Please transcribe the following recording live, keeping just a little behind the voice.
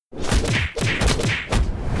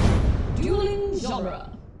genre.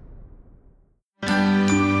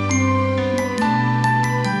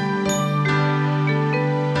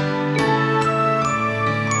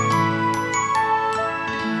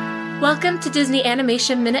 Welcome to Disney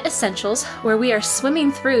Animation Minute Essentials, where we are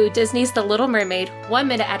swimming through Disney's The Little Mermaid 1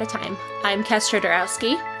 minute at a time. I'm Kestra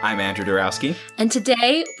Dorowski. I'm Andrew Dorowski. And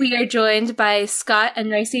today we are joined by Scott and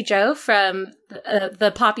Ricey Joe from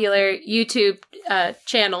the popular YouTube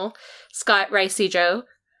channel, Scott Ricey Joe.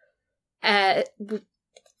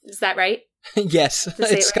 Is that right? Yes,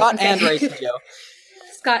 it's Scott right? and Okay. Ricey Joe.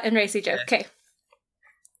 Scott and Ricey Joe, okay.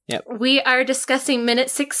 Yep. We are discussing minute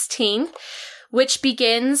 16, which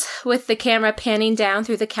begins with the camera panning down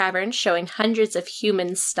through the cavern, showing hundreds of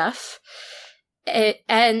human stuff. It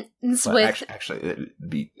ends with... Actually, it'd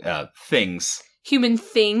be things. Human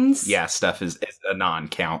things? Yeah, stuff is a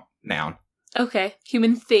non-count noun. Okay,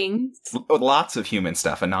 human things. Lots of human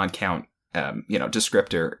stuff, a non-count,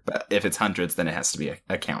 descriptor. But if it's hundreds, then it has to be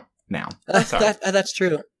a count noun. Sorry. That's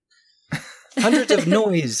true. Hundreds of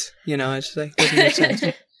noise, it's like, doesn't make sense.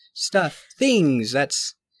 Stuff, things,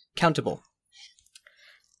 that's countable.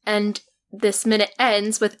 And this minute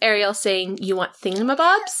ends with Ariel saying, "You want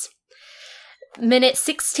thingamabobs?" Minute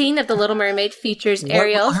 16 of The Little Mermaid features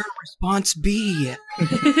Ariel. What will her response be?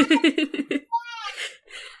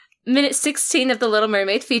 Minute 16 of The Little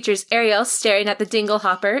Mermaid features Ariel staring at the dingle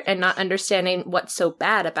hopper and not understanding what's so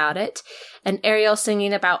bad about it, and Ariel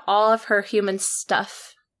singing about all of her human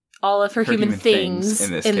stuff, all of her human things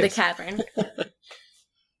in the cavern.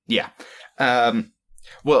 Yeah.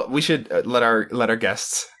 Well, we should let our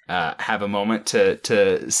guests have a moment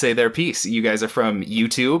to say their piece. You guys are from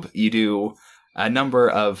YouTube. You do a number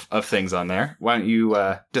of things on there. Why don't you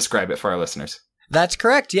describe it for our listeners? That's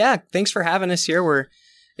correct, yeah. Thanks for having us here. We're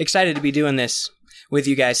excited to be doing this with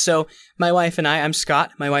you guys. So, my wife and I'm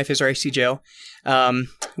Scott. My wife is Ricey Joe.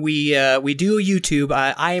 We do YouTube.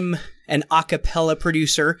 I'm an a cappella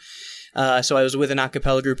producer. So I was with an a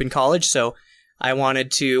cappella group in college, so I wanted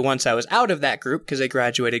to, once I was out of that group, because I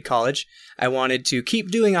graduated college, I wanted to keep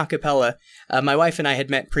doing a cappella. My wife and I had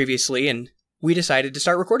met previously, and we decided to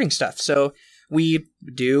start recording stuff. So we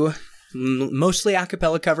do mostly a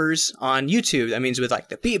cappella covers on YouTube. That means with like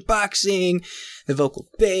the beatboxing, the vocal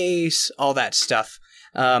bass, all that stuff.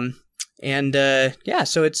 So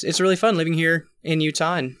it's really fun living here in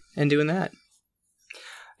Utah and doing that.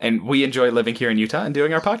 And we enjoy living here in Utah and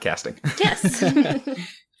doing our podcasting. Yes.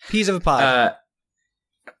 Peas of a pod.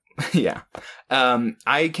 Yeah.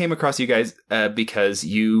 I came across you guys because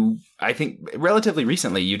I think relatively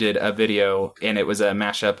recently, you did a video and it was a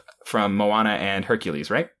mashup from Moana and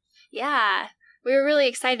Hercules, right? Yeah, we were really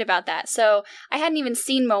excited about that. So I hadn't even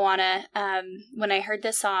seen Moana when I heard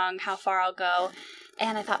this song, How Far I'll Go.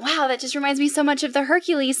 And I thought, wow, that just reminds me so much of the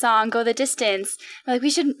Hercules song, Go the Distance. We're like, we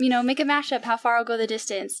should, make a mashup, How Far I'll Go the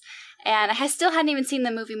Distance. And I still hadn't even seen the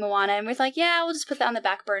movie Moana, and we're like, yeah, we'll just put that on the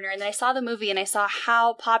back burner. And then I saw the movie, and I saw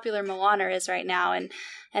how popular Moana is right now,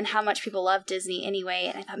 and how much people love Disney anyway.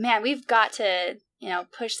 And I thought, man, we've got to,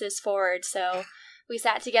 push this forward. So we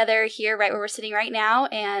sat together here right where we're sitting right now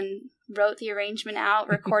and wrote the arrangement out,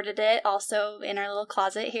 recorded it also in our little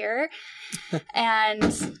closet here, and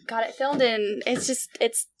got it filmed. And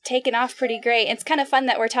it's taken off pretty great. It's kind of fun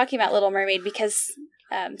that we're talking about Little Mermaid because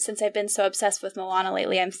since I've been so obsessed with Moana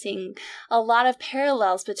lately, I'm seeing a lot of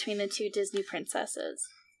parallels between the two Disney princesses.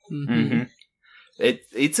 Mm-hmm.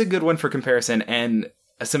 It's a good one for comparison and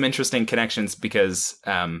some interesting connections because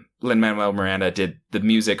Lin-Manuel Miranda did the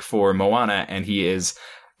music for Moana, and he is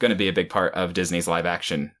going to be a big part of Disney's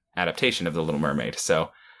live-action adaptation of The Little Mermaid.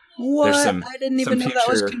 So what? There's some, I didn't even know that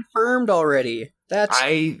was confirmed already. That's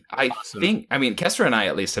I awesome. think, Kestra and I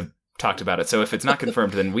at least have talked about it. So if it's not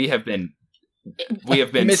confirmed, then we have been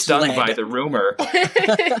stung by the rumor.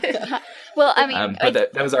 Well,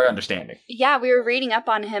 but that was our understanding. Yeah, we were reading up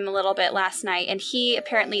on him a little bit last night, and he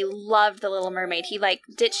apparently loved The Little Mermaid. He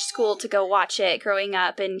ditched school to go watch it growing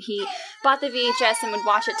up, and he bought the VHS and would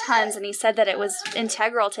watch it tons, and he said that it was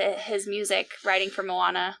integral to his music writing for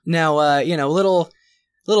Moana. Now, little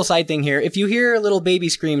side thing here. If you hear little baby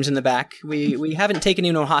screams in the back, we haven't taken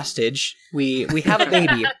anyone hostage. We have a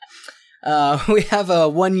baby. We have a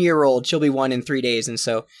 1-year-old. She'll be 1 in 3 days, and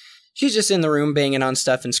so she's just in the room banging on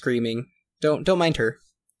stuff and screaming. Don't mind her.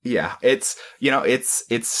 Yeah, it's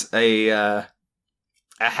a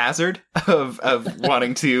hazard of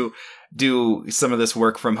wanting to do some of this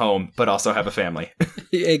work from home, but also have a family.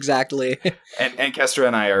 Exactly. And Kestra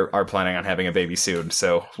and I are planning on having a baby soon,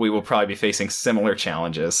 so we will probably be facing similar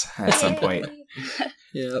challenges at some point.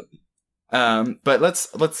 Yep. But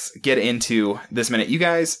let's get into this minute. You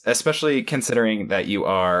guys, especially considering that you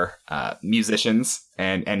are musicians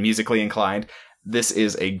and musically inclined, this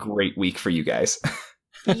is a great week for you guys.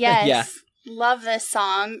 Yes. Yeah. Love this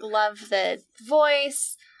song. Love the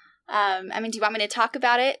voice. I mean, do you want me to talk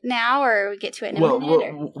about it now, or we get to it in a minute?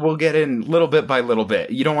 Or? We'll get in little bit by little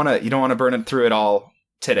bit. You don't want to burn it through it all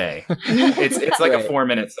today. It's like Right. a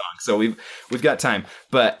 4-minute song, so we've got time.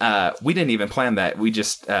 But we didn't even plan that. We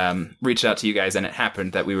just reached out to you guys, and it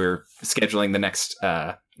happened that we were scheduling the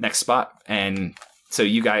next spot, and so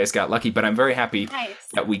you guys got lucky. But I'm very happy Nice.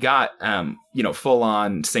 that we got full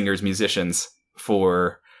on singers, musicians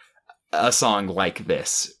for a song like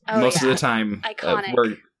this. Oh, Most of yeah. the time,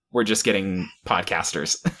 Iconic. we're just getting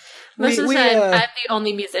podcasters. Most of the We- time, we, I'm the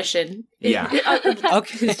only musician. Yeah.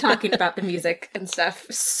 Okay. Who's talking about the music and stuff.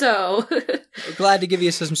 So, Glad to give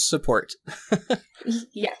you some support.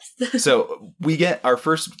 yes. So we get our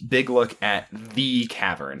first big look at the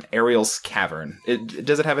cavern, Ariel's cavern.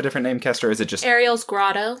 Does it have a different name, Kester? Or is it just? Ariel's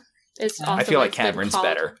Grotto is also I feel what like it's been cavern's called.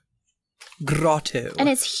 better. Grotto. And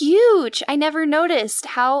it's huge. I never noticed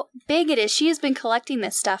how big it is. She has been collecting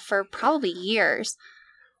this stuff for probably years.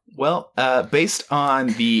 Well, based on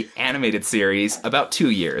the animated series, about 2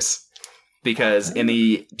 years, because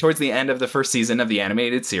towards the end of the first season of the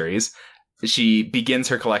animated series, she begins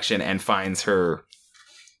her collection and finds her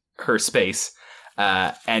space,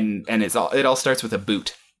 and it all starts with a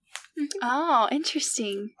boot, Oh,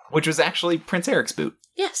 interesting. which was actually Prince Eric's boot.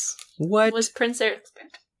 Yes. What? It was Prince Eric's band.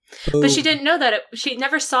 Boom. But she didn't know that. She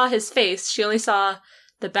never saw his face. She only saw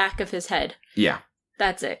the back of his head. Yeah,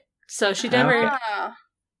 That's it. So she never Okay. Oh.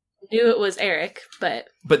 knew it was Eric, but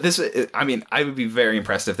but this, I mean, I would be very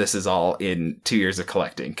impressed if this is all in 2 years of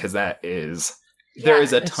collecting, because there is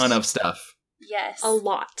a It's- ton of stuff, Yes. a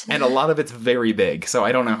lot. and a lot of it's very big. So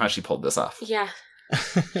I don't know how she pulled this off. Yeah.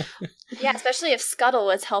 Yeah, especially if Scuttle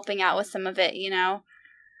was helping out with some of it, you know?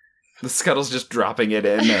 The Scuttle's just dropping it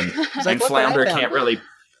in, and, like, and "Look what I Flounder found." can't really.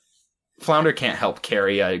 Flounder can't help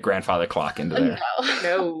carry a grandfather clock into there.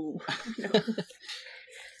 No. No.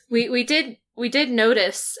 We did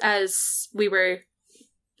notice as we were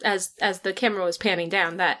as the camera was panning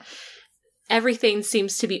down that everything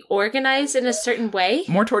seems to be organized in a certain way.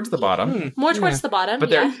 More towards the bottom, Hmm. More towards the bottom, but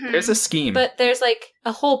yeah. there's a scheme, But there's like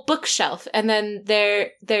a whole bookshelf, and then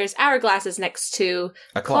there's hourglasses next to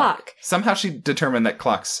a clock. Somehow she determined that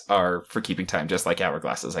clocks are for keeping time, just like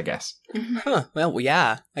hourglasses, I guess. Huh. Well,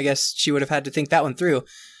 yeah. I guess she would have had to think that one through.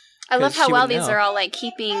 I love 'Cause how she well would these know. are all like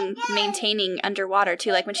maintaining underwater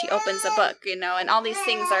too, like when she opens a book, you know, and all these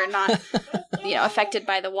things are not, affected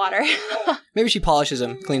by the water. Maybe she polishes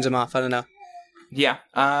them, cleans them off. I don't know. Yeah,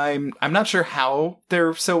 I'm not sure how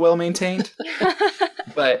they're so well maintained,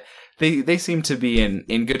 but they seem to be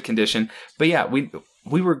in good condition. But yeah, we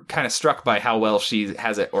were kind of struck by how well she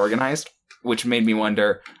has it organized, which made me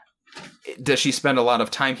wonder: does she spend a lot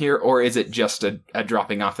of time here, or is it just a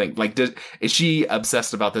dropping off thing? Like, is she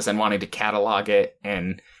obsessed about this and wanting to catalog it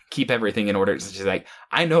and keep everything in order? She's like,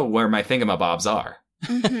 I know where my thingamabobs are.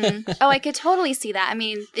 Mm-hmm. Oh, I could totally see that. I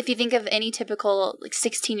mean, if you think of any typical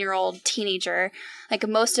 16-year-old teenager, like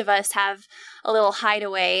most of us have a little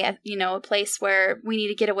hideaway, a place where we need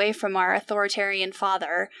to get away from our authoritarian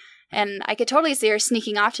father. And I could totally see her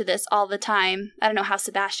sneaking off to this all the time. I don't know how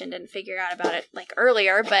Sebastian didn't figure out about it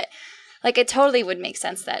earlier, but it totally would make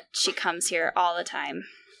sense that she comes here all the time.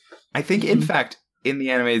 I think, in fact, in the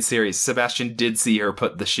animated series, Sebastian did see her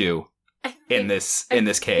put the shoe in this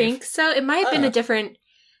cave. I think so. It might have been a different.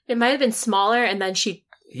 It might have been smaller, and then she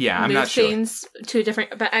Yeah, I'm moved not sure. things to a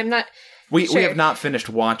different. But I'm not. We sure. have not finished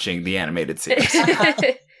watching the animated series.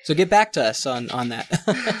 So get back to us on that.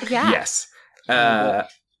 Yeah. Yes.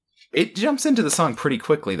 It jumps into the song pretty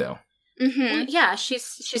quickly, though. Mm-hmm. Yeah, she's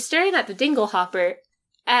staring at the dingle hopper,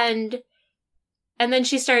 and then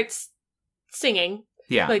she starts singing.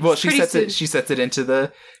 Yeah. Like, Well, she pretty sets soon. it. She sets it into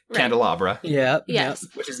the Right. candelabra, Yeah. Yes,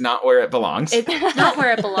 which is not where it belongs. it's not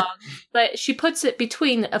where it belongs, but she puts it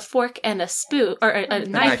between a fork and a spoon, or a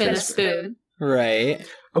knife and a spoon. Right.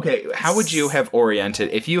 Okay, how would you have oriented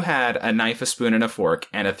if you had a knife, a spoon, and a fork,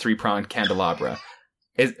 and a 3-pronged candelabra?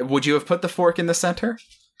 Would you have put the fork in the center?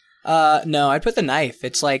 No, I'd put the knife.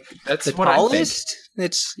 It's like That's the what I think. tallest.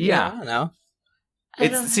 It's Yeah. I don't know. I It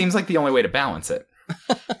don't- seems like the only way to balance it.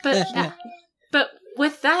 But Yeah. but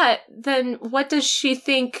with that, then what does she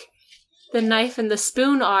think the knife and the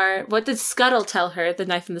spoon are? What did Scuttle tell her the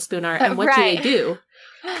knife and the spoon are, and what Right. do they do?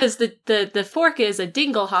 Because the fork is a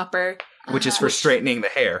dingle hopper, Which is for straightening the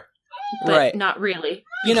hair. but Right. not really.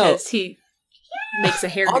 You know, because he makes a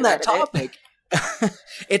hairdo on that out of it. topic,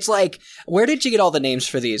 it's like, where did you get all the names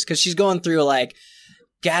for these? Because she's going through like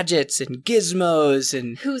gadgets and gizmos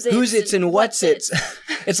and Who's it's and what's it's.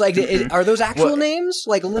 It's like, are those actual Well- names?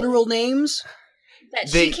 Like literal names? that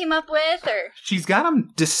she came up with, or she's got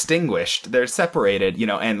them distinguished. They're separated,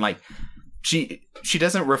 and like she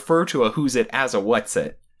doesn't refer to a who's it as a what's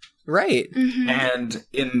it. Right. Mm-hmm. And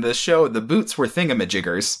in the show, the boots were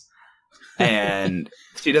thingamajiggers, and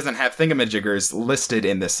she doesn't have thingamajiggers listed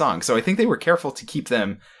in this song. So I think they were careful to keep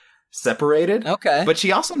them separated. Okay. But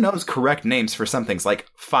she also knows correct names for some things like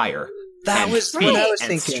fire. That and was feet what I was and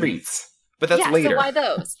thinking. Streets. But that's yeah, later. so why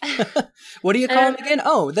those? What do you call them again?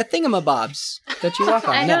 Oh, the thingamabobs that you walk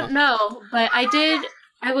on. I No. don't know, but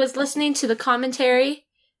I was listening to the commentary.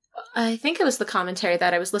 I think it was the commentary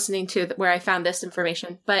that I was listening to where I found this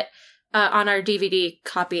information, but on our DVD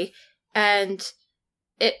copy. And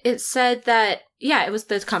it said that, yeah, it was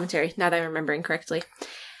the commentary, now that I'm remembering correctly.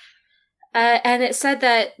 And it said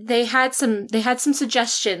that they had some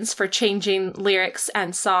suggestions for changing lyrics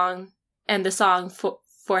and the song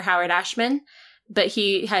for Howard Ashman, but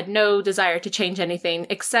he had no desire to change anything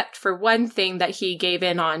except for one thing that he gave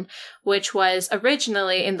in on, which was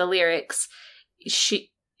originally in the lyrics,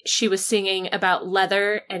 she was singing about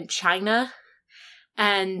leather and China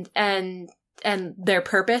and their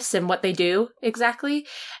purpose and what they do exactly.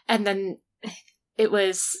 And then it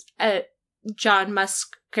was John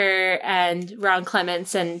Musker and Ron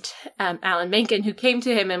Clements and Alan Menken who came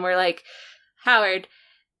to him and were like, Howard,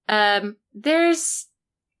 there's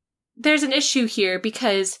an issue here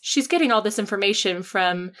because she's getting all this information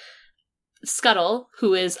from Scuttle,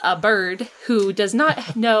 who is a bird who does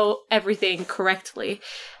not know everything correctly.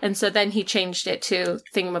 And so then he changed it to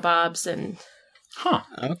thingamabobs and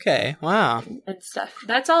Okay. Wow. and stuff.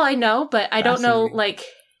 That's all I know, but I don't know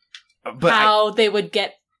But how they would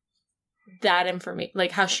get that information,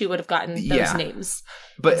 like how she would have gotten those names.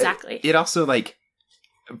 But exactly. It also,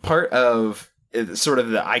 part of sort of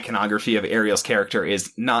the iconography of Ariel's character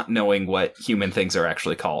is not knowing what human things are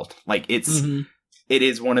actually called. It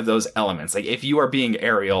is one of those elements. Like, if you are being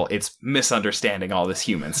Ariel, it's misunderstanding all this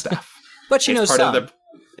human stuff. But she knows some.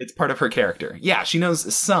 It's part of her character. Yeah, she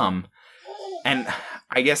knows some. And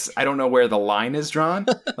I guess I don't know where the line is drawn.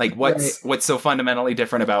 Like, what's so fundamentally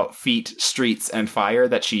different about feet, streets, and fire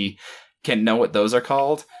that she can know what those are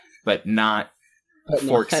called, but not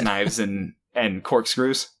forks, knives, and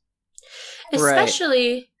corkscrews?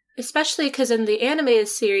 Especially because in the animated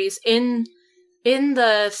series, in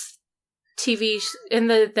the TV, in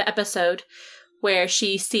the episode where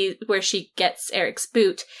she gets Eric's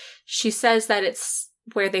boot, she says that it's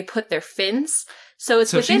where they put their fins. So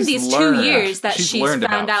it's within these 2 years that she's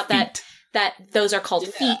found out that those are called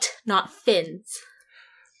feet, not fins.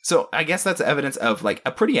 So I guess that's evidence of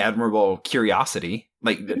a pretty admirable curiosity.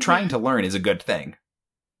 Trying to learn is a good thing.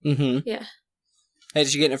 Mm-hmm. Yeah. And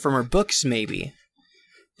she's getting it from her books, maybe.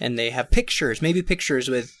 And they have pictures, maybe pictures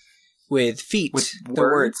with feet, with the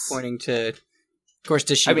words pointing to. Of course,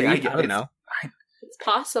 does she read? I don't know. It's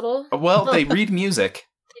possible. Well, they read music.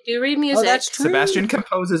 They do read music. Oh, that's true. Sebastian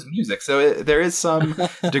composes music, so there is some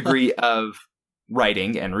degree of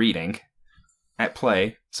writing and reading at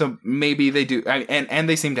play. So maybe they do, and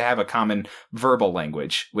they seem to have a common verbal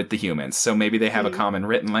language with the humans. So maybe they have a common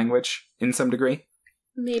written language in some degree.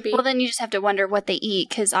 Maybe. Well, then you just have to wonder what they eat,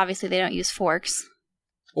 because obviously they don't use forks.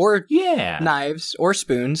 Or Yeah. knives, or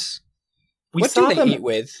spoons. We What saw do they them eat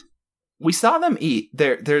with? We saw them eat.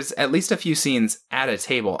 There's at least a few scenes at a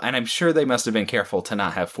table, and I'm sure they must have been careful to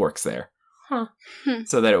not have forks there. Huh.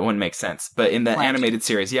 So that it wouldn't make sense. But in the Right. animated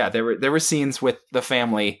series, yeah, there were scenes with the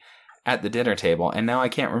family at the dinner table, and now I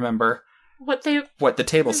can't remember what the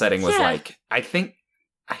table setting was like. I think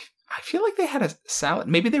I feel like they had a salad.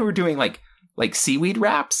 Maybe they were doing like seaweed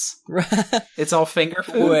wraps. It's all finger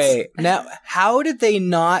foods. Wait, now, how did they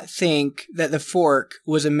not think that the fork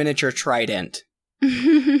was a miniature trident?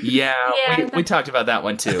 Yeah, we talked about that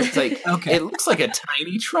one too. It's like, Okay. It looks like a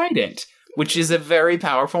tiny trident, which is a very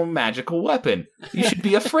powerful magical weapon. You should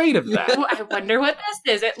be afraid of that. Oh, I wonder what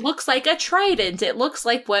this is. It looks like a trident. It looks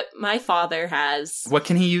like what my father has. What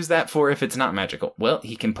can he use that for if it's not magical? Well,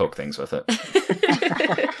 he can poke things with it.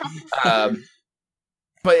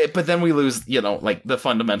 But then we lose, the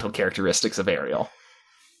fundamental characteristics of Ariel.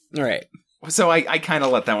 All right. So I kind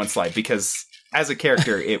of let that one slide because as a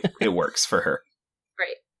character, it works for her.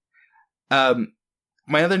 Right.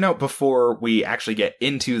 My other note before we actually get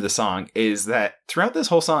into the song is that throughout this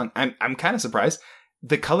whole song, I'm kind of surprised.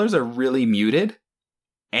 The colors are really muted,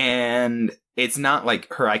 and it's not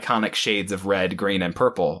like her iconic shades of red, green, and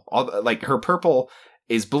purple. Her purple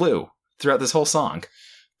is blue throughout this whole song.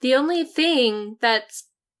 The only thing that's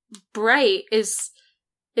bright is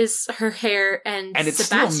is her hair, and it's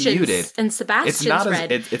still Sebastian's muted. And Sebastian's It's not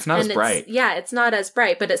red. it's not as bright. Yeah, it's not as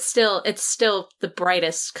bright, but it's still the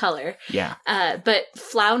brightest color. Yeah. But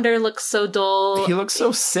Flounder looks so dull. He looks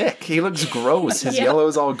so sick. He looks gross. His Yeah. yellow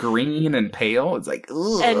is all green and pale. It's like,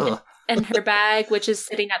 ugh. And her bag, which is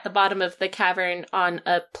sitting at the bottom of the cavern on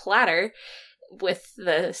a platter with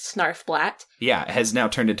the Snarfblatt, Yeah, it has now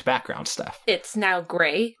turned into background stuff. it's now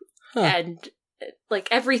gray. Huh. And like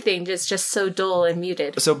everything is just so dull and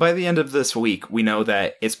muted. So by the end of this week, we know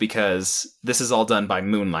that it's because this is all done by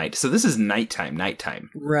moonlight. So this is nighttime.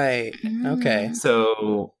 Right. Okay.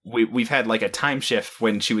 So we've had like a time shift.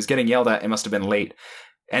 When she was getting yelled at, it must have been late.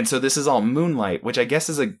 And so this is all moonlight, which I guess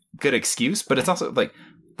is a good excuse, but it's also like,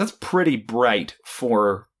 that's pretty bright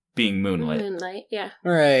for being moonlit. Moonlight, yeah.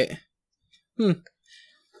 Right.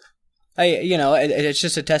 It's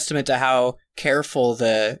just a testament to how careful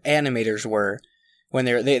the animators were when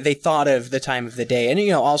they thought of the time of the day. And,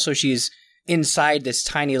 also she's inside this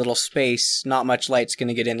tiny little space. Not much light's going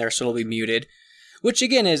to get in there, so it'll be muted. Which,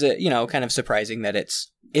 again, is, kind of surprising that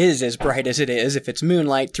is as bright as it is if it's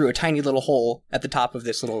moonlight through a tiny little hole at the top of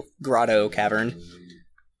this little grotto cavern.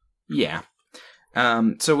 Yeah.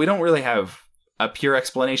 So we don't really have a pure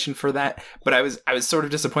explanation for that, but I was sort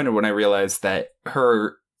of disappointed when I realized that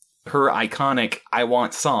her iconic "I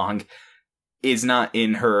Want" song is not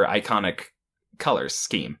in her iconic colors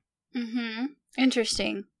scheme. Mm-hmm.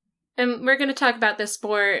 Interesting. And we're going to talk about this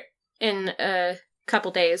more in a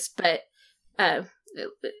couple days, but in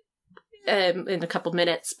a couple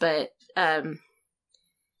minutes. But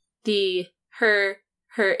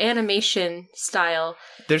her animation style.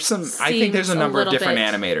 I think there's a number of different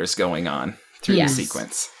animators going on through the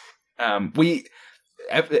sequence.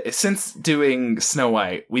 Since doing Snow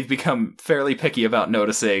White, we've become fairly picky about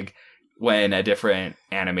noticing when a different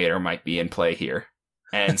animator might be in play here.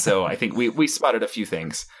 And so I think we spotted a few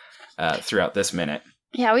things throughout this minute.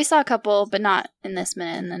 Yeah, we saw a couple, but not in this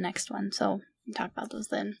minute, in the next one. So we can talk about those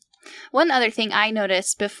then. One other thing I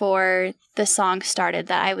noticed before the song started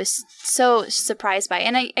that I was so surprised by,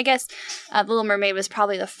 and I guess Little Mermaid was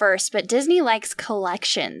probably the first, but Disney likes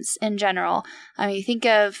collections in general. I mean, you think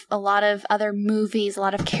of a lot of other movies, a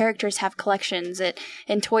lot of characters have collections.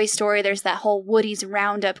 In Toy Story, there's that whole Woody's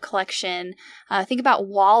Roundup collection. Think about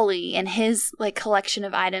WALL-E and his collection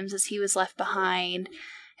of items as he was left behind.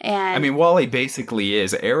 And I mean, WALL-E basically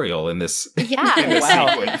is Ariel in this, yeah. in this Wow.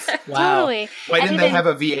 sequence. Wow. Totally. Why didn't they have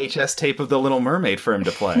a VHS tape of The Little Mermaid for him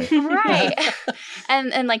to play? Right.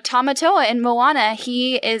 and like Tamatoa in Moana,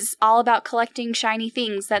 he is all about collecting shiny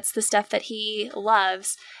things. That's the stuff that he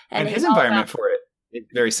loves. And he's his all environment about- for it is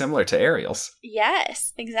very similar to Ariel's.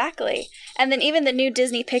 Yes, exactly. And then even the new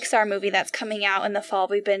Disney Pixar movie that's coming out in the fall,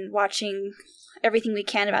 we've been watching everything we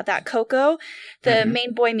can about that. Coco, the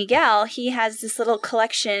main boy Miguel, he has this little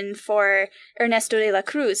collection for Ernesto de la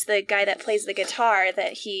Cruz, the guy that plays the guitar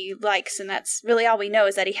that he likes, and that's really all we know,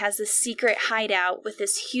 is that he has this secret hideout with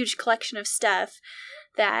this huge collection of stuff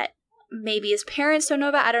that maybe his parents don't know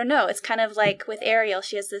about. I don't know. It's kind of like with Ariel,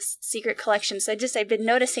 she has this secret collection. So I've been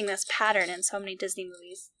noticing this pattern in so many Disney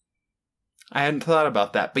movies. I hadn't thought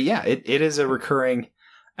about that, but yeah, it is a recurring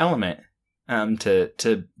element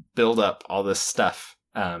to build up all this stuff,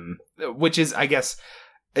 which is, I guess,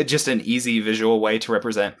 just an easy visual way to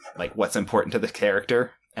represent like what's important to the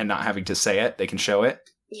character and not having to say it. They can show it.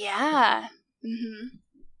 Yeah. Mm-hmm.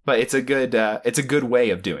 But it's a good way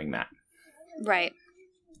of doing that. Right.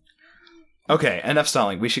 Okay, enough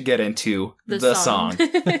stalling. We should get into the song.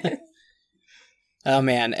 Oh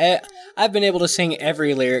man, I've been able to sing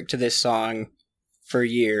every lyric to this song for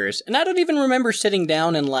years, and I don't even remember sitting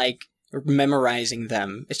down and memorizing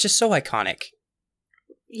them. It's just so iconic.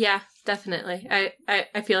 Yeah, definitely.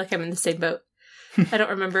 I feel like I'm in the same boat. I don't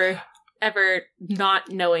remember ever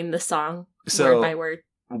not knowing the song word by word.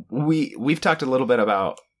 We've talked a little bit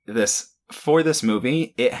about this. For this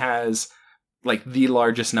movie, it has like the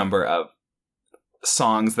largest number of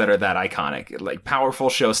songs that are that iconic, like powerful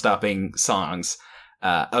show-stopping songs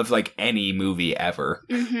of like any movie ever.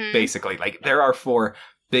 Mm-hmm. Basically, like there are 4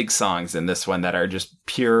 big songs in this one that are just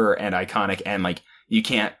pure and iconic, and like you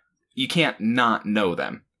can't not know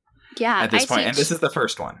them. Yeah, at this point. And this is the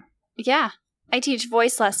first one. Yeah. I teach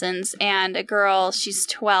voice lessons, and a girl, she's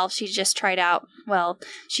 12, she just tried out, well,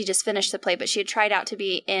 she just finished the play, but she had tried out to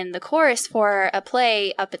be in the chorus for a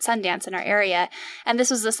play up at Sundance in our area, and this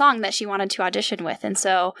was the song that she wanted to audition with, and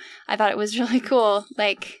so I thought it was really cool,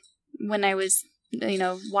 like, when I was,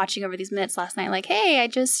 watching over these minutes last night, like, hey, I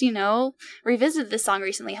just, revisited this song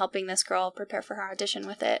recently, helping this girl prepare for her audition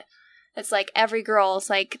with it. It's like every girl's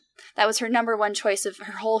like, that was her number one choice of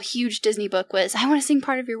her whole huge Disney book was, I want to sing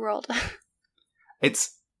Part of Your World.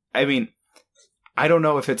 It's I mean, I don't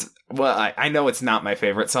know if it's, well, I know it's not my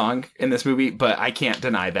favorite song in this movie, but I can't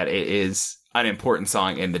deny that it is an important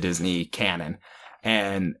song in the Disney canon.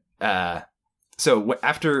 And so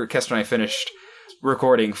after Kester and I finished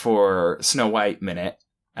recording for Snow White Minute,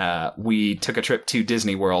 we took a trip to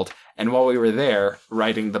Disney World. And while we were there,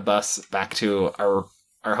 riding the bus back to our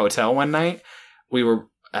hotel one night, we were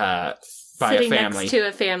by Sitting a family. next to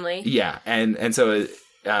a family. Yeah, and so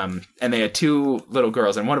and they had two little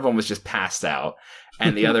girls, and one of them was just passed out,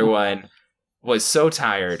 and the other one was so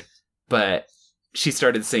tired, but she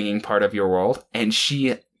started singing "Part of Your World," and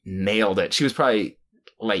she nailed it. She was probably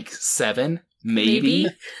like 7, maybe.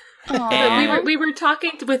 Aw. We were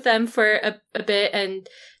talking with them for a bit and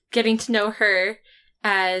getting to know her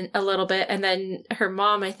and a little bit, and then her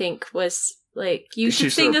mom, I think, was like, "You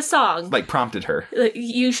should sing a song." Like prompted her. Like,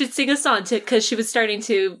 you should sing a song because she was starting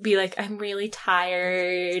to be like, "I'm really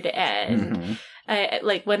tired," and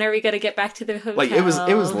like, when are we gonna get back to the hotel? Like it was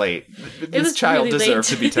late. This was child really deserved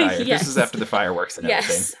late. to be tired. Yes. This is after the fireworks and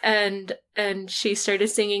everything. Yes, and she started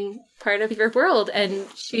singing "Part of Your World," and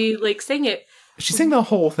she like sang it. She sang the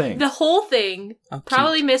whole thing. The whole thing. Oh,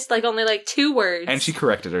 Probably missed like only like 2 words. And she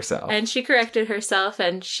corrected herself. And she corrected herself,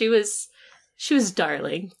 and she was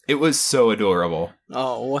darling. It was so adorable.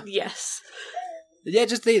 Oh, Yes. yeah.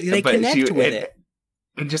 Just they But connect with it.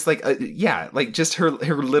 And just like yeah, like just her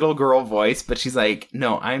little girl voice, but she's like,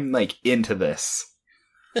 "No, I'm like into this."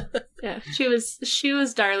 Yeah, she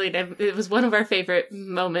was darling, and it was one of our favorite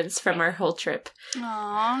moments from our whole trip.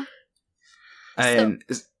 Aw. And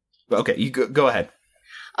okay, you go ahead.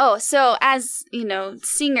 Oh, so as,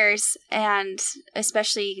 singers, and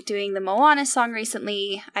especially doing the Moana song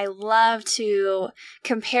recently, I love to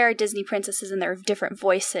compare Disney princesses and their different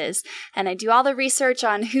voices. And I do all the research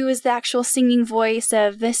on who is the actual singing voice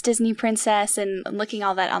of this Disney princess and looking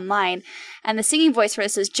all that online. And the singing voice for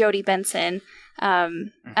this is Jodie Benson. I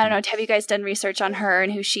don't know, have you guys done research on her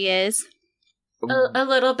and who she is? A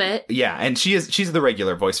little bit. Yeah, and she's the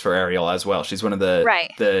regular voice for Ariel as well. She's one of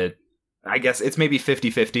the I guess it's maybe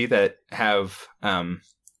 50-50 that have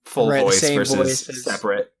full voice versus voices.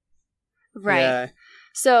 Separate. Right. Yeah.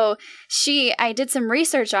 So I did some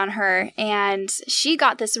research on her, and she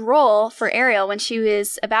got this role for Ariel when she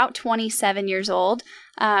was about 27 years old,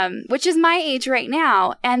 which is my age right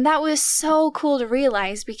now. And that was so cool to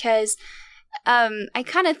realize because I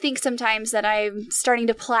kind of think sometimes that I'm starting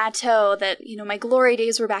to plateau, that, my glory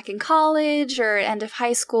days were back in college or end of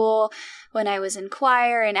high school when I was in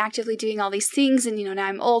choir and actively doing all these things. And, now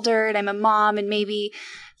I'm older and I'm a mom and maybe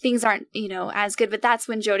things aren't, as good. But that's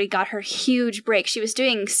when Jodie got her huge break. She was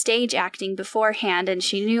doing stage acting beforehand, and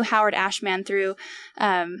she knew Howard Ashman through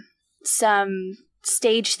some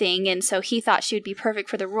stage thing, and so he thought she would be perfect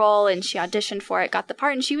for the role, and she auditioned for it, got the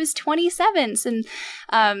part, and she was 27.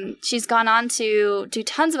 And she's gone on to do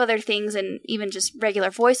tons of other things, and even just regular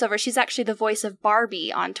voiceover. She's actually the voice of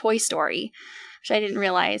Barbie on Toy Story, which I didn't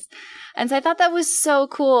realize. And so I thought that was so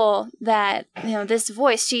cool that, this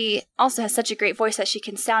voice, she also has such a great voice that she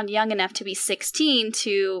can sound young enough to be 16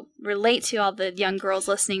 to relate to all the young girls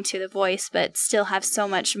listening to the voice, but still have so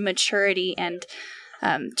much maturity and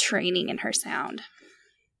training in her sound.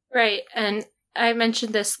 Right, and I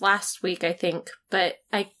mentioned this last week, I think, but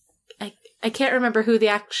I can't remember who the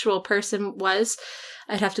actual person was.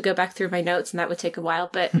 I'd have to go back through my notes, and that would take a while.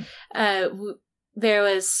 But there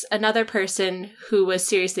was another person who was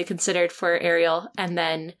seriously considered for Ariel, and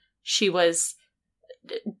then she was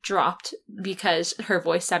dropped because her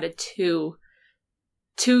voice sounded too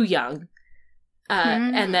young.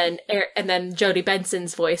 And then Jodie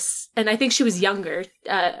Benson's voice, and I think she was younger,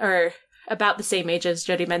 or about the same age as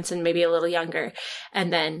Jodie Benson, maybe a little younger.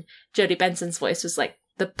 And then Jodie Benson's voice was like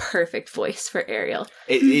the perfect voice for Ariel.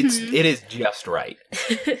 It is just right.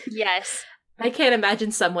 Yes. I can't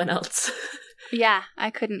imagine someone else. Yeah, I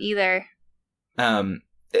couldn't either. And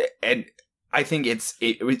I think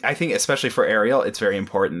I think especially for Ariel, it's very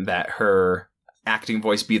important that her acting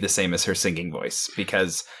voice be the same as her singing voice,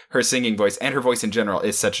 because her singing voice and her voice in general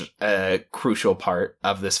is such a crucial part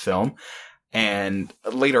of this film. And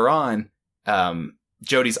later on,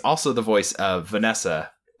 Jodie's also the voice of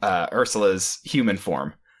Vanessa, Ursula's human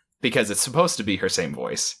form, because it's supposed to be her same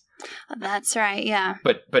voice. That's right, yeah.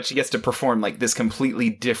 But she gets to perform like this completely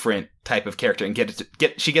different type of character, and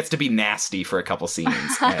she gets to be nasty for a couple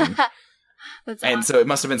scenes. And, That's and awesome. so it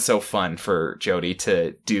must have been so fun for Jodie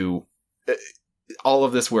to do all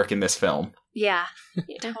of this work in this film. Yeah,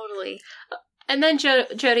 totally. And then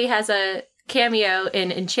Jodie has a cameo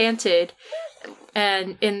in Enchanted,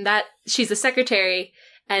 and in that she's a secretary,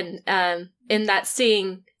 and in that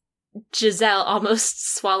scene Giselle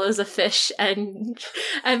almost swallows a fish, and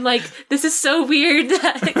I'm like, this is so weird.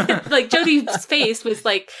 Like, Jodie's face was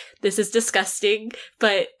like, this is disgusting,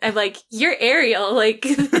 but I'm like, you're Ariel. Like,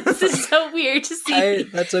 this is so weird to see.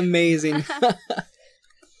 That's amazing.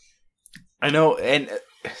 I know, and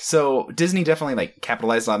so Disney definitely like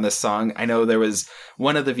capitalized on this song. I know there was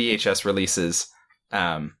one of the VHS releases,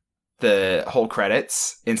 the whole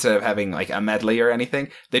credits, instead of having like a medley or anything,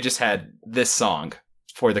 they just had this song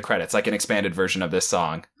for the credits, like an expanded version of this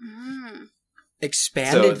song.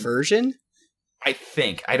 Expanded version? I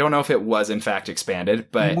think. I don't know if it was in fact expanded,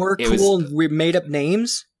 but more it cool. was We made up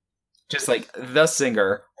names. just like the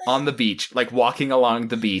singer on the beach, like walking along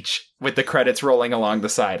the beach with the credits rolling along the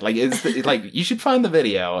side. Like like you should find the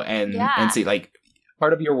video and see like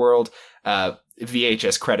Part of Your World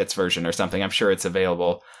VHS credits version or something. I'm sure it's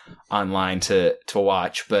available online to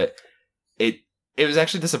watch, but it was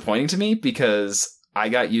actually disappointing to me because I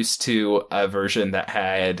got used to a version that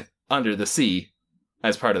had Under the Sea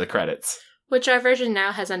as part of the credits. Which our version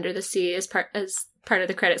now has Under the Sea as part of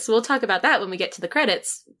the credits. So we'll talk about that when we get to the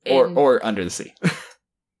credits. Or Under the Sea.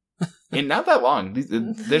 And not that long.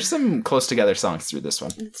 There's some close together songs through this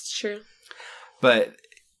one. It's true. But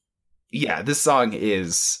yeah, this song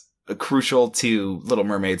is crucial to Little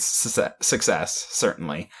Mermaid's success,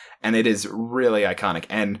 certainly. And it is really iconic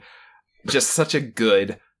and just such a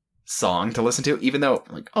good song to listen to, even though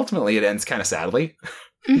like ultimately it ends kind of sadly.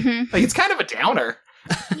 Mm-hmm. Like it's kind of a downer.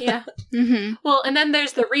 Yeah. Mm-hmm. Well, and then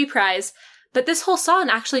there's the reprise, but this whole song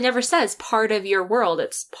actually never says Part of Your World.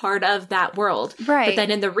 It's Part of That World. Right. But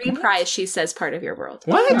then in the reprise, she says Part of Your World.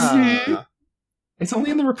 What? Mhm. It's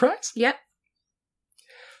only in the reprise? Yep.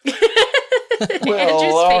 Well,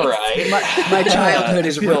 Andrew's all face. right. My childhood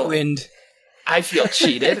is ruined. I feel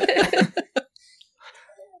cheated.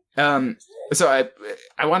 So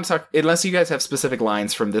I want to talk, unless you guys have specific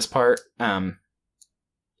lines from this part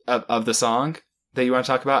of the song that you want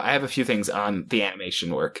to talk about. I have a few things on the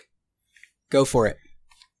animation work. Go for it.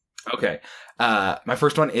 Okay. My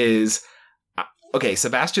first one is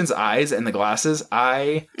Sebastian's eyes and the glasses.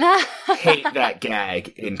 I hate that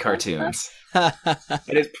gag in cartoons.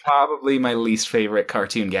 It is probably my least favorite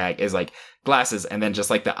cartoon gag is like glasses and then just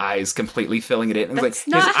like the eyes completely filling it in. It's That's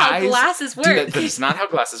like not his how eyes glasses do work. that. That's not how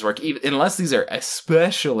glasses work, even unless these are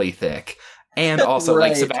especially thick. And also, Right.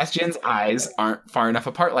 like, Sebastian's eyes aren't far enough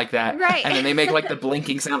apart like that. Right. And then they make, like, the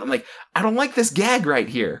blinking sound. I'm like, I don't like this gag right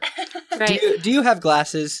here. Right. Do you have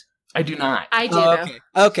glasses? I do not. I do Oh,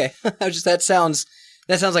 know. okay. That sounds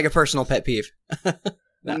like a personal pet peeve.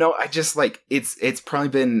 No, I just, like, it's probably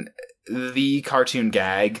been the cartoon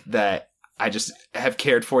gag that I just have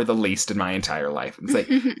cared for the least in my entire life. It's like,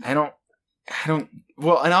 I don't,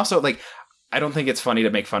 well, and also, like, I don't think it's funny to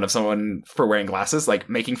make fun of someone for wearing glasses. Like,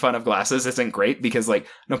 making fun of glasses isn't great because, like,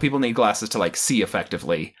 no, people need glasses to, like, see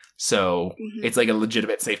effectively. So it's, like, a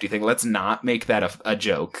legitimate safety thing. Let's not make that a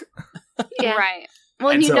joke. Yeah. Right. Well,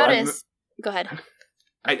 And and you so notice. Go ahead.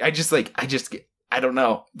 I don't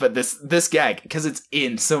know. But this gag, because it's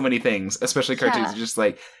in so many things, especially cartoons, Yeah. just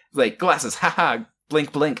like glasses, haha,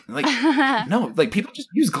 blink, blink. Like, no, like, people just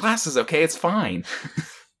use glasses, okay? It's fine.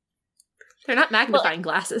 They're not magnifying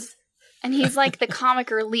glasses. And he's like the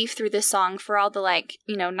comic relief through this song for all the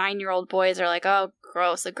 9-year-old boys are like, oh,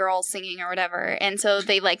 gross, a girl singing or whatever. And so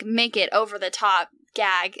they like make it over the top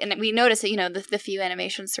gag. And we notice that, the few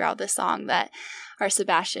animations throughout this song that are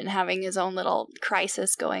Sebastian having his own little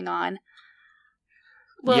crisis going on.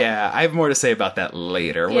 Well, yeah, I have more to say about that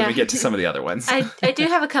later when we get to some of the other ones. I do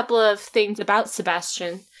have a couple of things about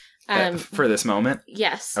Sebastian. For this moment.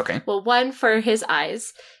 Yes. Okay. Well, one for his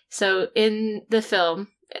eyes. So in the film,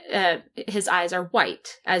 his eyes are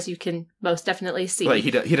white, as you can most definitely see. Like,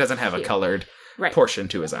 he doesn't have a here. colored Right. portion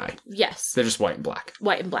to his eye. Yes. They're just white and black.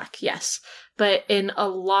 White and black, yes. But in a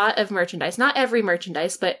lot of merchandise, not every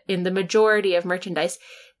merchandise, but in the majority of merchandise,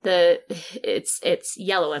 it's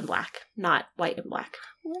yellow and black, not white and black.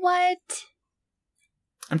 What?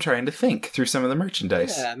 I'm trying to think through some of the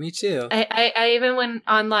merchandise. Yeah, me too. I even went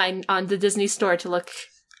online on the Disney store to look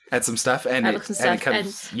At some stuff, and at it, some and it stuff,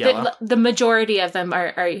 comes and yellow. the majority of them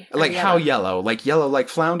are Like, yellow. how yellow? Like, yellow like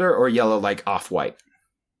flounder or yellow like off-white?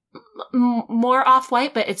 More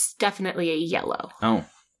off-white, but it's definitely a yellow. Oh,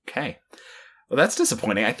 okay. Well, that's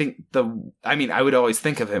disappointing. I think I would always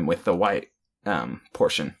think of him with the white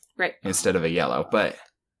portion. Right. Instead of a yellow, but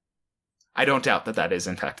I don't doubt that is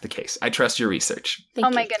in fact the case. I trust your research. Thank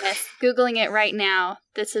Oh my you. goodness. Googling it right now.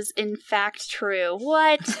 This is in fact true.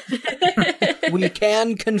 What? We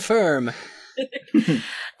can confirm.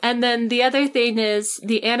 And then the other thing is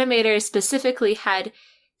the animators specifically had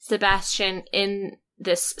Sebastian in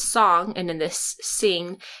this song and in this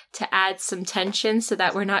scene to add some tension so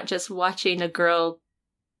that we're not just watching a girl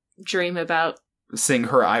dream about sing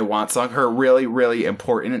her I Want song, her really, really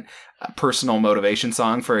important personal motivation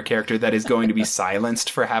song for a character that is going to be silenced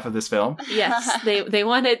for half of this film. Yes, they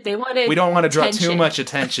wanted We don't want to draw tension. too much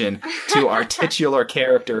attention to our titular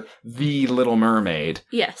character, the Little Mermaid.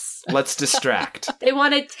 Yes. Let's distract. They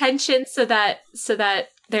wanted tension so that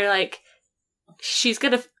they're like, she's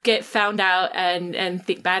gonna get found out and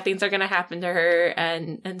bad things are gonna happen to her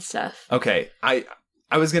and stuff. Okay,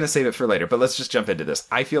 I was going to save it for later, but let's just jump into this.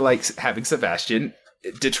 I feel like having Sebastian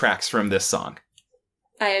detracts from this song.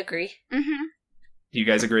 I agree. Mm-hmm. Do you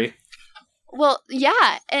guys agree? Well,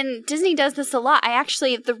 yeah, and Disney does this a lot.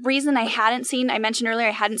 The reason I mentioned earlier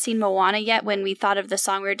I hadn't seen Moana yet when we thought of the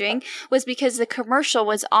song we were doing, was because the commercial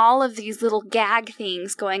was all of these little gag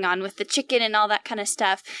things going on with the chicken and all that kind of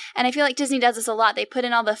stuff. And I feel like Disney does this a lot. They put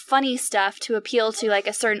in all the funny stuff to appeal to like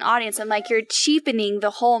a certain audience, and like you're cheapening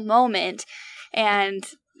the whole moment. And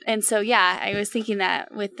so, yeah, I was thinking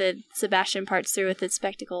that with the Sebastian parts through with the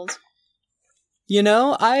spectacles. You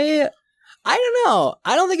know, I don't know.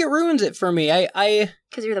 I don't think it ruins it for me.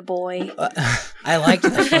 Because you're the boy. I liked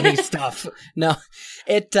the funny stuff. No,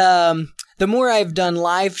 the more I've done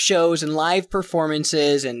live shows and live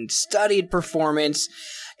performances and studied performance,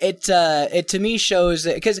 it to me shows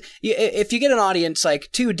that, because if you get an audience like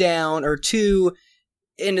too down or too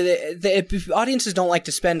into the audiences don't like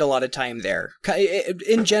to spend a lot of time there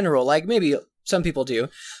in general. Like maybe some people do,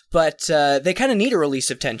 but they kind of need a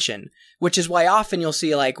release of tension, which is why often you'll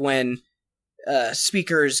see like when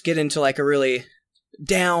speakers get into like a really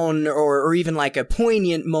down or even like a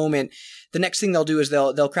poignant moment, the next thing they'll do is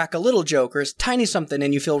they'll crack a little joke or a tiny something,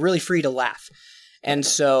 and you feel really free to laugh. And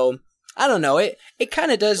so I don't know, it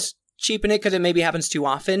kind of does cheapen it because it maybe happens too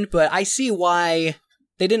often, but I see why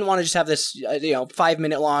they didn't want to just have this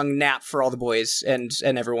 5-minute long nap for all the boys and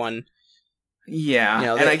everyone. Yeah,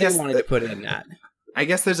 and I guess wanted to put it in that. I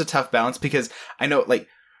guess there's a tough balance because I know, like,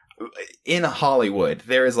 in Hollywood,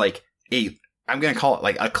 there is like I'm going to call it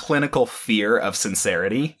like a clinical fear of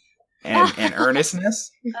sincerity and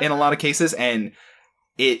earnestness in a lot of cases, and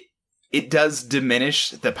it does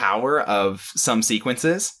diminish the power of some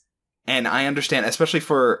sequences. And I understand, especially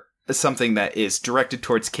for something that is directed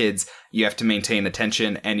towards kids, you have to maintain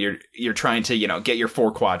attention, and you're trying to get your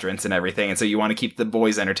 4 quadrants and everything, and so you want to keep the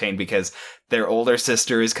boys entertained because their older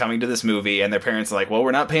sister is coming to this movie and their parents are like, well,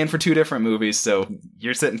 we're not paying for 2 different movies, so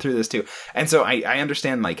you're sitting through this too. And so I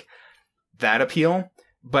understand like that appeal,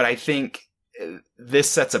 but I think this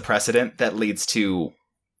sets a precedent that leads to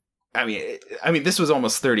I mean this was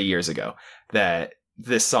almost 30 years ago that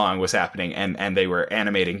this song was happening, and they were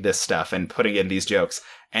animating this stuff and putting in these jokes,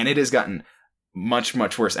 and it has gotten much,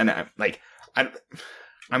 much worse. And I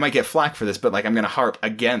might get flack for this, but like I'm going to harp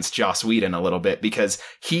against Joss Whedon a little bit because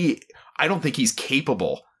I don't think he's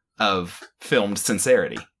capable of filmed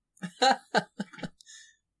sincerity.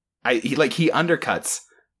 He undercuts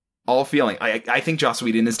all feeling. I think Joss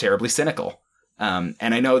Whedon is terribly cynical. And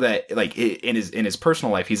I know that like in his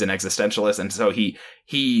personal life, he's an existentialist. And so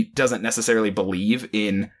he doesn't necessarily believe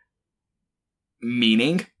in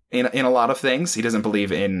meaning in a lot of things. He doesn't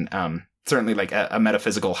believe in, certainly like a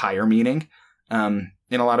metaphysical higher meaning, in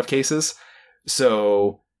a lot of cases.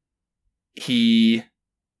 So he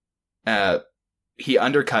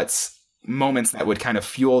undercuts moments that would kind of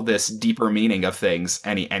fuel this deeper meaning of things.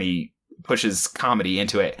 And he pushes comedy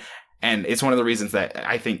into it. And it's one of the reasons that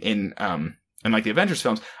I think in like the Avengers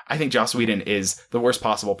films, I think Joss Whedon is the worst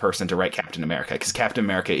possible person to write Captain America, because Captain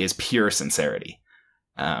America is pure sincerity.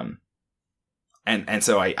 And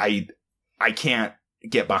so I can't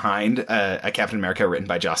get behind a Captain America written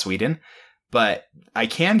by Joss Whedon, but I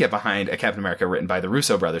can get behind a Captain America written by the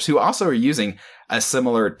Russo brothers, who also are using a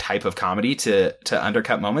similar type of comedy to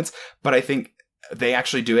undercut moments. But I think they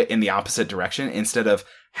actually do it in the opposite direction. Instead of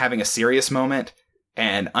having a serious moment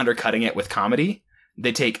and undercutting it with comedy,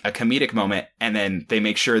 they take a comedic moment and then they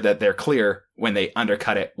make sure that they're clear when they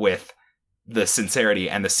undercut it with the sincerity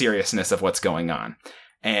and the seriousness of what's going on.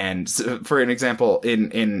 And so, for an example,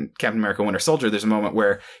 in Captain America Winter Soldier, there's a moment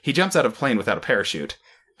where he jumps out of a plane without a parachute,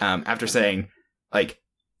 after saying, like,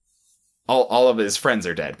 all of his friends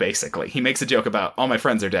are dead, basically. He makes a joke about, all my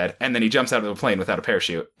friends are dead, and then he jumps out of a plane without a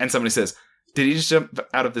parachute. And somebody says, did he just jump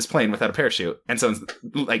out of this plane without a parachute? And someone,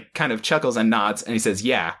 like, kind of chuckles and nods, and he says,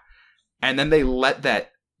 yeah. And then they let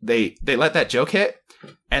that joke hit,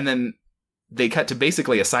 and then they cut to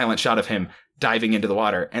basically a silent shot of him diving into the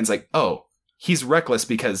water, and it's like, oh, he's reckless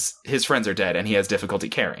because his friends are dead and he has difficulty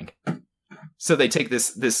carrying. So they take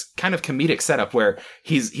this kind of comedic setup where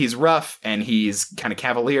he's rough and he's kind of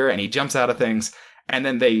cavalier and he jumps out of things, And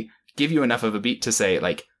then they give you enough of a beat to say,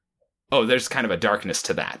 like, oh, there's kind of a darkness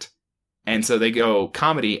to that. And so they go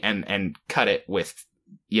comedy and cut it with,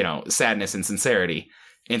 you know, sadness and sincerity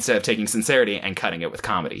instead of taking sincerity and cutting it with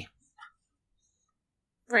comedy.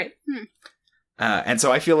 Right. And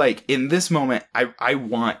so I feel like in this moment, I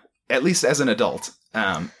want, at least as an adult,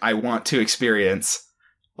 I want to experience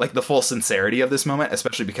like the full sincerity of this moment,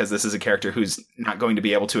 especially because this is a character who's not going to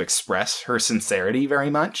be able to express her sincerity very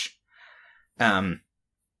much. And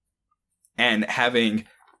having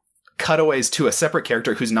cutaways to a separate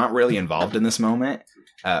character who's not really involved in this moment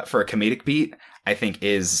for a comedic beat, I think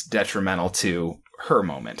is detrimental to her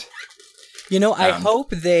moment. You know, I hope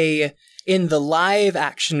they, in the live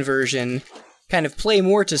action version, kind of play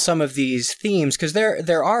more to some of these themes, because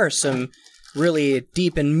there are some really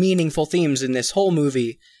deep and meaningful themes in this whole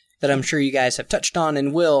movie that I'm sure you guys have touched on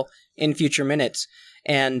and will in future minutes.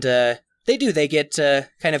 And they get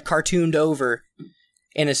kind of cartooned over,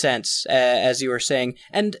 in a sense, as you were saying.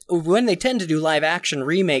 And when they tend to do live action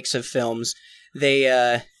remakes of films,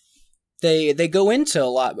 they go into a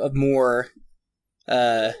lot of more,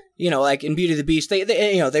 like in Beauty and the Beast,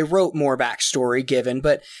 they wrote more backstory given,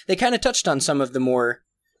 but they kind of touched on some of the more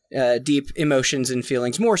deep emotions and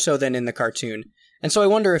feelings, more so than in the cartoon. And so I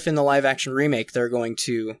wonder if in the live action remake they're going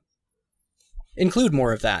to include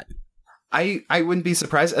more of that. I wouldn't be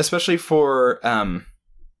surprised, especially for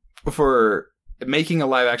making a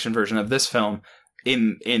live action version of this film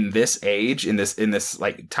in this age, in this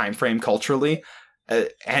like time frame culturally,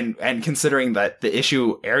 and considering that the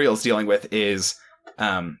issue Ariel's dealing with is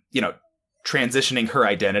transitioning her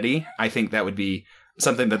identity. I think that would be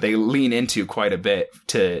something that they lean into quite a bit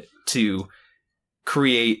to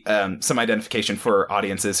create some identification for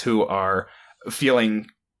audiences who are feeling,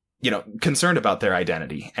 concerned about their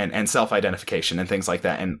identity and self-identification and things like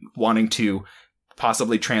that, and wanting to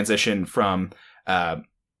possibly transition from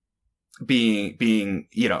being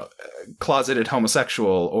closeted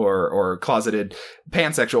homosexual or closeted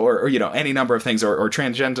pansexual or any number of things, or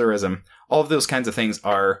transgenderism. All of those kinds of things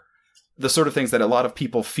are the sort of things that a lot of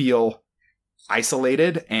people feel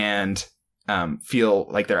isolated and feel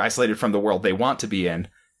like they're isolated from the world they want to be in,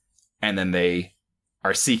 and then they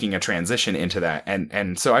are seeking a transition into that.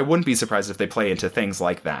 And so I wouldn't be surprised if they play into things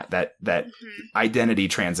like that identity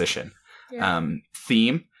transition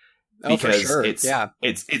theme, because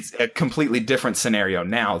it's a completely different scenario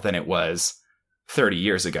now than it was 30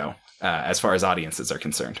 years ago, as far as audiences are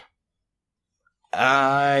concerned.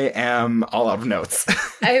 I am all out of notes.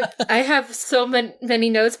 I have so many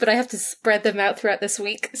notes, but I have to spread them out throughout this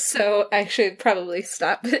week, so I should probably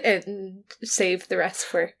stop and save the rest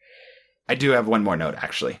for... I do have one more note,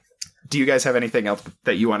 actually. Do you guys have anything else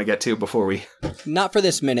that you want to get to before we... Not for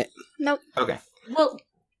this minute. Nope. Okay. Well,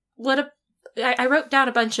 I wrote down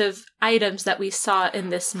a bunch of items that we saw in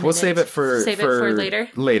this minute. We'll save it for later?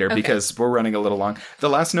 Later, Okay. Because we're running a little long. The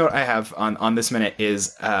last note I have on this minute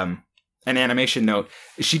is an animation note.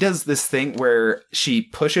 She does this thing where she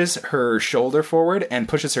pushes her shoulder forward and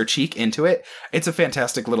pushes her cheek into it. It's a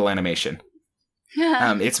fantastic little animation.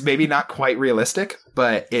 It's maybe not quite realistic,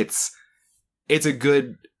 but it's a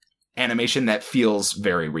good animation that feels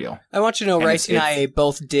very real. I want you to know, Rice and I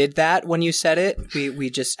both did that when you said it. We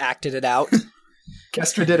just acted it out.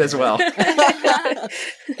 Kestra did as well.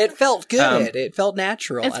 It felt good. It felt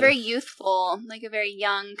natural. It's very youthful, like a very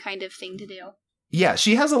young kind of thing to do. Yeah,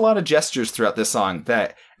 she has a lot of gestures throughout this song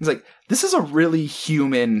that it's like, this is a really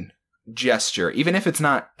human gesture, even if it's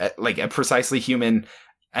not like a precisely human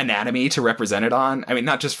anatomy to represent it on. I mean,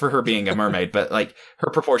 not just for her being a mermaid, but like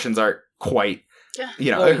her proportions are quite,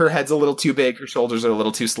 her head's a little too big, her shoulders are a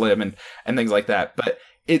little too slim and things like that. But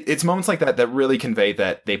it's moments like that really convey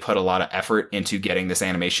that they put a lot of effort into getting this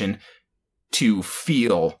animation to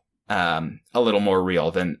feel a little more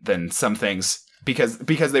real than some things, because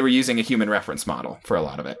they were using a human reference model for a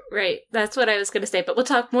lot of it. Right. That's what I was going to say, but we'll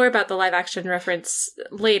talk more about the live action reference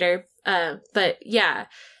later. But yeah,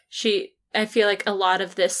 I feel like a lot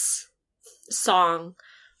of this song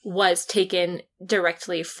was taken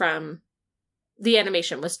directly from... The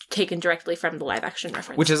animation was taken directly from the live action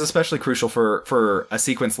reference. Which is especially crucial for a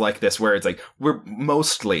sequence like this, where it's like, we're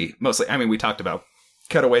mostly, I mean, we talked about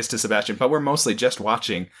cutaways to Sebastian, but we're mostly just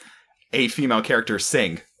watching a female character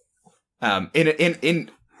sing in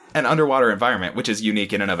an underwater environment, which is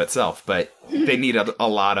unique in and of itself, but they need a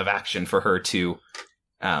lot of action for her to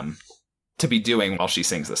be doing while she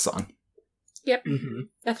sings this song. Yep,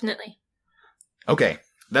 definitely. Okay,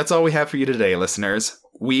 that's all we have for you today, listeners.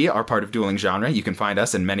 We are part of Dueling Genre. You can find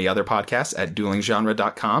us and many other podcasts at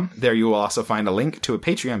duelinggenre.com. There you will also find a link to a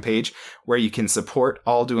Patreon page where you can support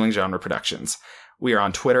all Dueling Genre productions. We are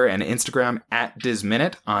on Twitter and Instagram at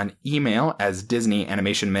DisMinute, on email as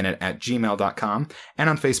DisneyAnimationMinute@gmail.com, and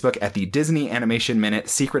on Facebook at the Disney Animation Minute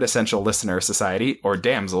Secret Essential Listener Society, or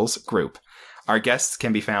Damsels, group. Our guests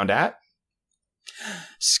can be found at...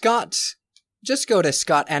 Scott, just go to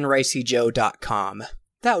scottandriceyjoe.com.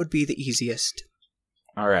 That would be the easiest.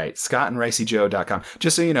 All right, scottandriceyjoe.com.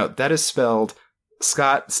 Just so you know, that is spelled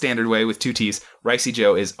Scott standard way with 2 T's. Ricey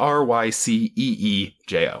Joe is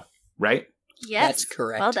RYCEEJO, right? Yes. That's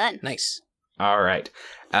correct. Well done. Nice. All right.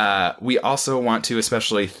 We also want to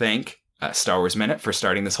especially thank Star Wars Minute for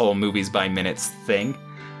starting this whole Movies by Minutes thing.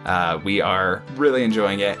 We are really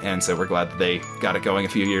enjoying it, and so we're glad that they got it going a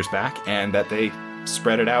few years back and that they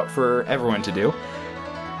spread it out for everyone to do.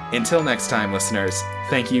 Until next time, listeners,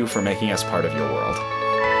 thank you for making us part of your world.